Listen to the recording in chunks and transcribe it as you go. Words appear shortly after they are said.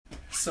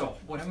So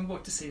what I'm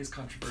about to say is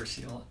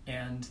controversial,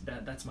 and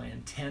that's my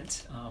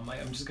intent.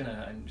 I'm just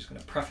gonna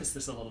preface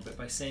this a little bit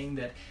by saying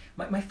that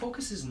my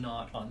focus is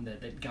not on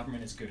that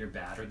government is good or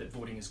bad, or that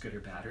voting is good or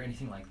bad, or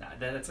anything like that.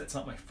 That's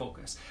not my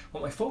focus.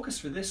 What my focus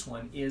for this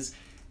one is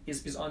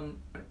on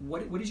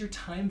what is your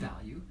time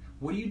value?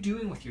 What are you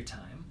doing with your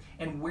time?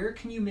 And where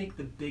can you make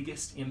the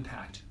biggest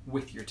impact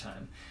with your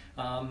time?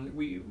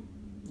 We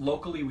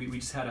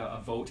just had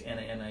a vote,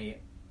 and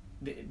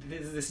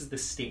this is the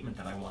statement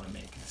that I want to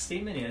make. The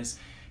statement is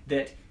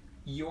that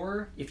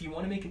if you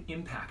want to make an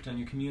impact on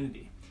your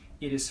community,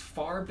 it is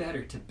far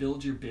better to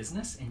build your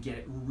business and get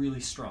it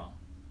really strong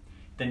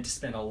than to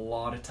spend a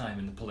lot of time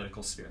in the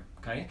political sphere.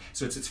 Okay,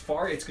 so it's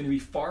going to be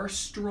far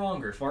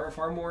stronger,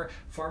 far more.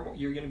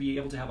 You're going to be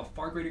able to have a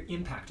far greater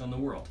impact on the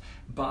world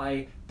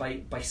by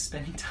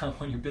spending time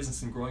on your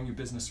business and growing your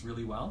business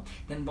really well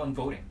than on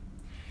voting.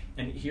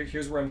 And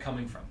here's where I'm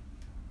coming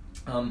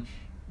from.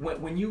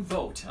 When you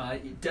vote,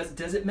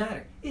 does it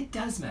matter? It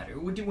does matter.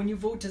 When you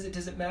vote, does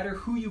it matter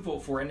who you vote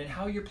for and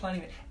how you're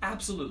planning it?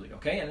 Absolutely,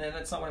 okay? And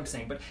that's not what I'm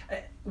saying. But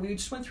we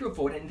just went through a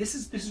vote, and this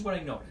is what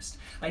I noticed.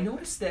 I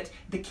noticed that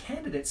the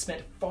candidates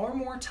spent far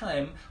more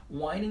time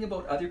whining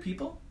about other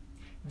people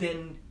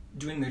than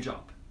doing their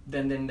job,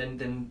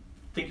 than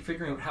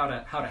figuring out how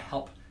to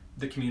help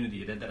the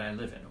community that I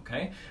live in,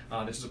 okay?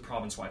 This is a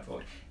province-wide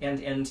vote.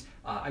 And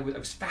I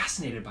was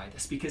fascinated by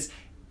this, because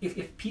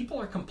if people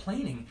are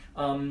complaining,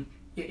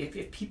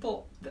 if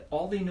people,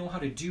 all they know how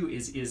to do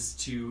is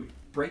to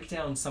break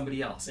down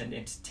somebody else and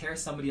to tear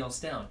somebody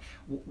else down,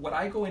 what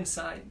I go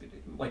inside,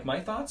 like my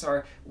thoughts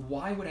are,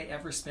 why would I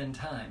ever spend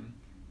time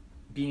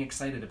being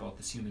excited about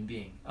this human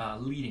being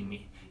leading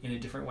me in a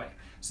different way?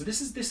 So this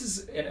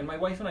is, and my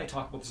wife and I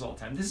talk about this all the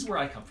time. This is where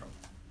I come from.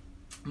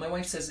 My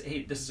wife says,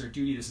 hey, this is our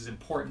duty, this is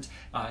important.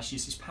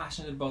 She's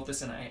passionate about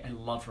this, and I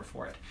love her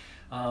for it.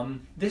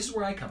 This is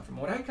where I come from.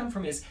 What I come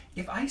from is,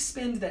 if I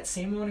spend that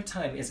same amount of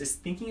time as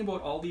thinking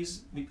about all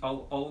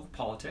of the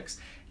politics,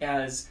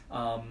 as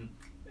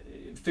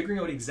figuring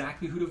out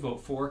exactly who to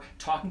vote for,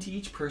 talking to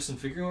each person,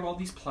 figuring out all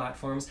these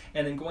platforms,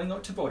 and then going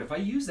out to vote, if I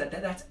use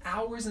that's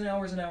hours and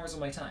hours and hours of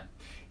my time.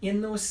 In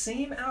those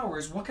same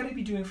hours, what could I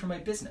be doing for my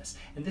business?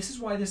 And this is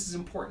why this is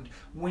important.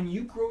 When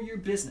you grow your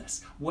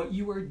business, what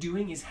you are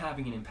doing is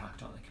having an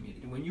impact on the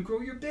community. When you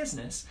grow your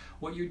business,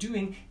 what you're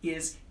doing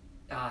is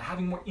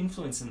having more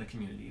influence in the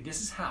community.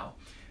 This is how.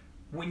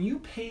 When you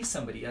pay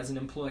somebody as an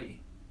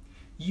employee,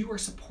 you are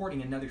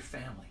supporting another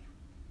family.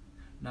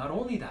 Not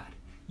only that,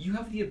 you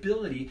have the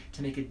ability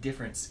to make a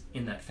difference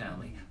in that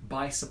family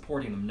by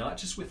supporting them, not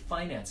just with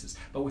finances,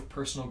 but with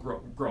personal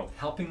growth,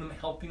 helping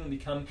them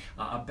become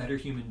a better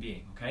human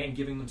being, okay, and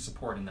giving them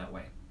support in that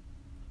way.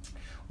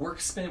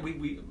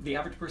 The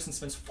average person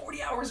spends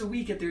 40 hours a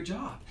week at their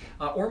job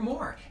or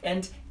more,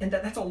 and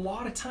that's a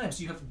lot of time.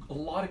 So you have a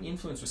lot of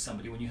influence with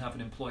somebody when you have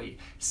an employee.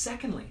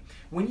 Secondly,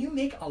 when you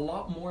make a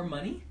lot more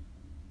money,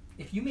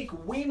 if you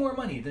make way more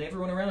money than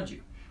everyone around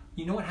you,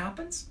 you know what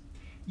happens?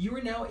 You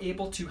are now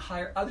able to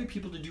hire other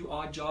people to do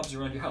odd jobs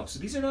around your house. So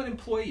these are not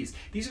employees.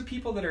 These are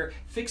people that are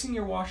fixing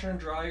your washer and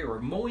dryer,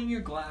 or mowing your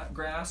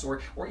grass,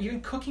 or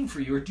even cooking for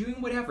you, or doing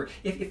whatever.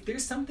 If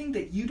there's something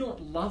that you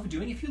don't love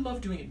doing, if you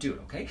love doing it, do it,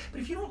 okay? But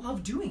if you don't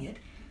love doing it,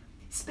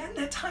 spend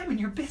that time in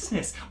your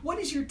business. What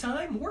is your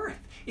time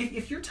worth?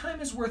 If your time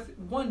is worth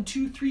 $100,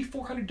 $200,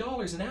 $300,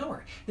 $400 an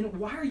hour, then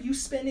why are you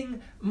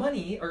spending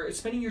money, or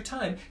spending your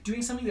time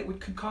doing something that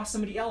could cost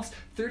somebody else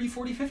 $30,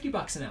 $40,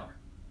 $50 an hour?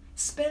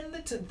 Spend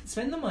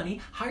the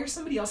money, hire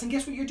somebody else, and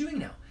guess what you're doing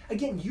now?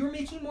 Again, you're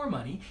making more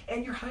money,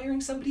 and you're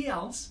hiring somebody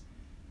else.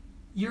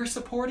 You're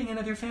supporting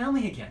another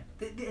family again.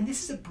 And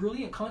this is a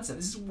brilliant concept.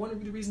 This is one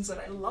of the reasons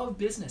that I love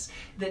business.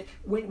 That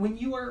when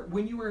you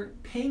are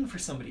paying for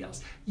somebody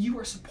else, you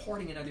are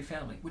supporting another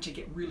family, which I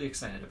get really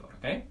excited about,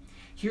 okay?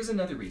 Here's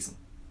another reason.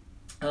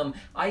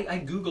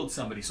 I Googled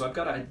somebody, so I've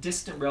got a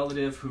distant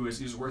relative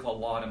who's worth a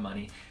lot of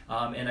money,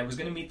 and I was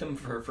going to meet them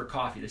for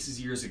coffee. This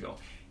is years ago.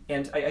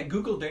 And I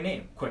Googled their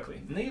name quickly,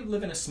 and they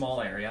live in a small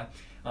area.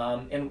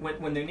 And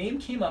when their name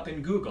came up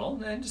in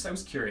Google, I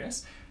was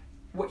curious,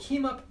 what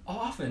came up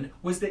often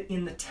was that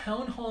in the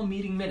town hall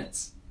meeting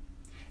minutes,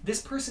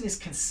 this person is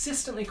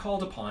consistently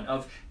called upon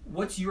of,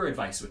 what's your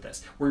advice with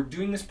this? We're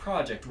doing this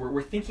project,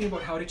 we're thinking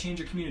about how to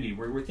change our community,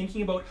 we're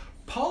thinking about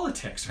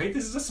politics, right?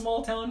 This is a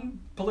small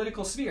town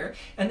political sphere,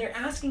 and they're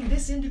asking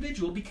this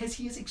individual, because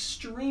he is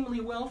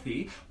extremely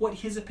wealthy, what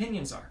his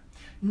opinions are.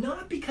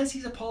 Not because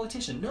he's a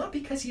politician, not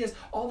because he has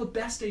all the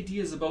best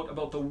ideas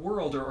about the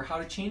world or how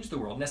to change the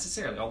world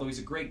necessarily, although he's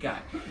a great guy.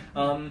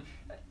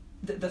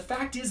 The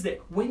fact is that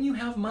when you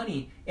have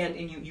money and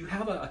you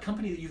have a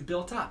company that you've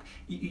built up,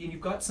 you've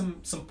got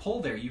some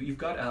pull there, you've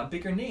got a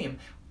bigger name,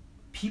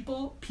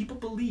 people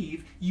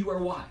believe you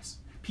are wise.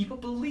 People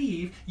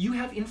believe you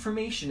have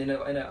information and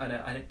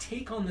a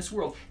take on this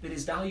world that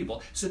is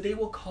valuable, so they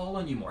will call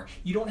on you more.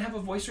 You don't have a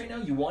voice right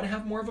now, you want to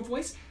have more of a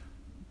voice?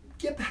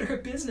 Get better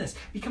at business,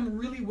 become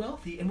really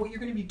wealthy, and what you're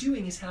going to be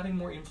doing is having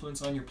more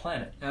influence on your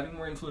planet, having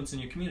more influence in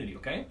your community,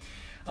 okay?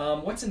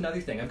 What's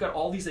another thing? I've got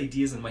all these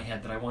ideas in my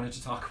head that I wanted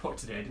to talk about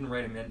today. I didn't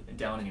write them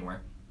down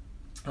anywhere.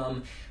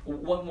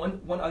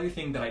 One other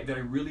thing that I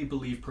really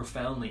believe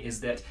profoundly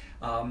is that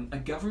a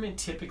government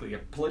typically, a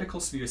political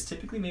sphere is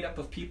typically made up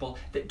of people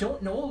that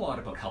don't know a lot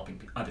about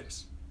helping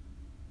others.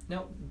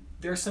 Now,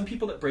 there are some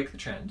people that break the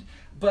trend,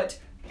 but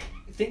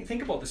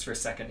think about this for a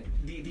second.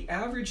 The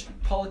average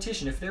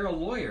politician, if they're a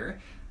lawyer,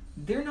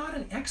 they're not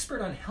an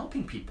expert on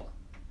helping people.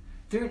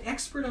 They're an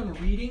expert on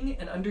reading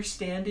and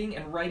understanding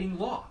and writing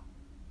law.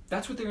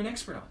 That's what they're an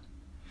expert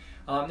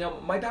on. Now,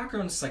 my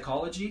background is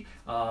psychology.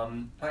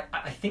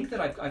 I think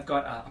that I've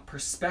got a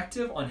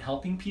perspective on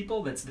helping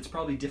people that's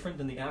probably different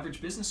than the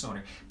average business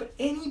owner. But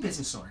any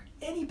business owner,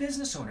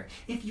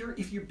 if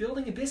you're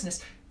building a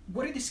business,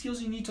 what are the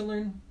skills you need to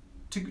learn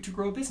to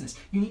grow a business?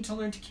 You need to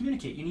learn to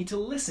communicate. You need to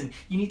listen.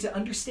 You need to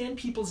understand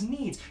people's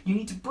needs. You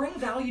need to bring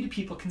value to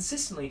people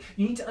consistently.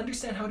 You need to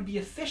understand how to be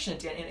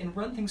efficient and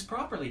run things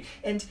properly.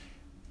 And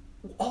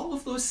all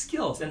of those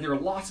skills, and there are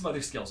lots of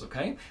other skills,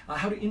 okay?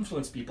 How to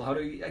influence people, how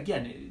to,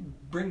 again,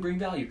 bring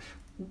value.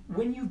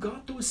 When you've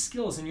got those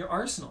skills in your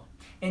arsenal,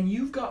 and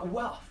you've got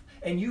wealth,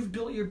 and you've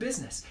built your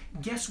business,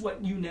 guess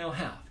what you now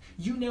have?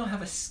 You now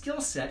have a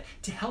skill set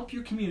to help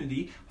your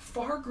community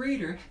far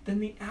greater than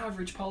the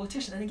average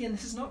politician. And again,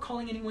 this is not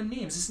calling anyone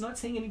names. This is not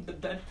saying any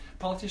bad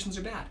politicians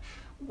are bad.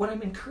 What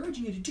I'm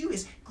encouraging you to do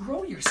is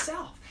grow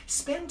yourself.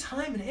 Spend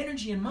time and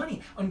energy and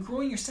money on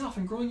growing yourself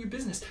and growing your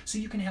business so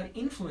you can have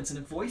influence and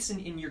a voice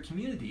in your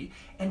community.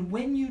 And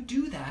when you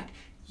do that,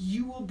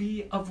 you will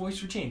be a voice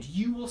for change.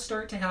 You will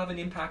start to have an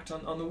impact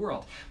on the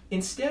world.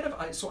 Instead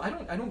of, so I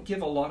don't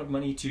give a lot of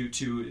money to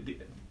the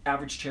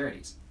average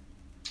charities.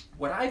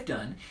 What I've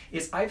done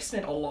is I've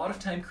spent a lot of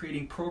time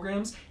creating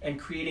programs and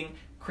creating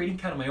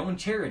kind of my own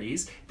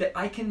charities that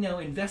I can now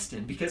invest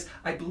in because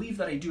I believe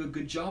that I do a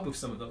good job of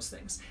some of those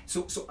things.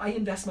 So I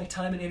invest my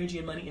time and energy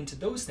and money into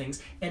those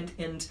things,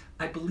 and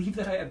I believe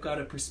that I've got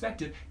a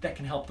perspective that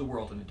can help the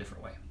world in a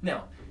different way.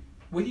 Now,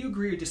 whether you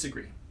agree or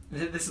disagree,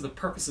 this is the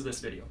purpose of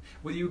this video.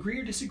 Whether you agree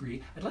or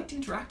disagree, I'd like to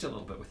interact a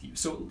little bit with you.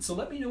 So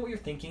let me know what you're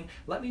thinking.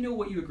 Let me know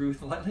what you agree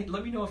with. Let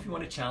me know if you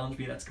want to challenge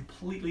me.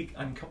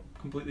 I'm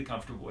completely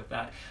comfortable with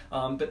that.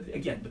 But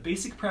again, the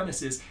basic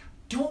premise is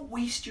don't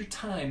waste your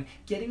time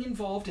getting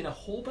involved in a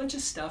whole bunch of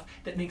stuff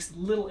that makes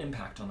little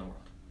impact on the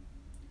world.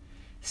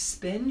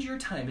 Spend your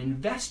time,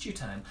 invest your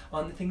time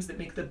on the things that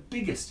make the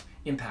biggest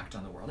impact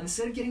on the world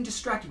instead of getting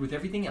distracted with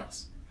everything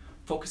else.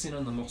 Focusing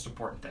on the most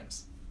important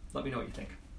things. Let me know what you think.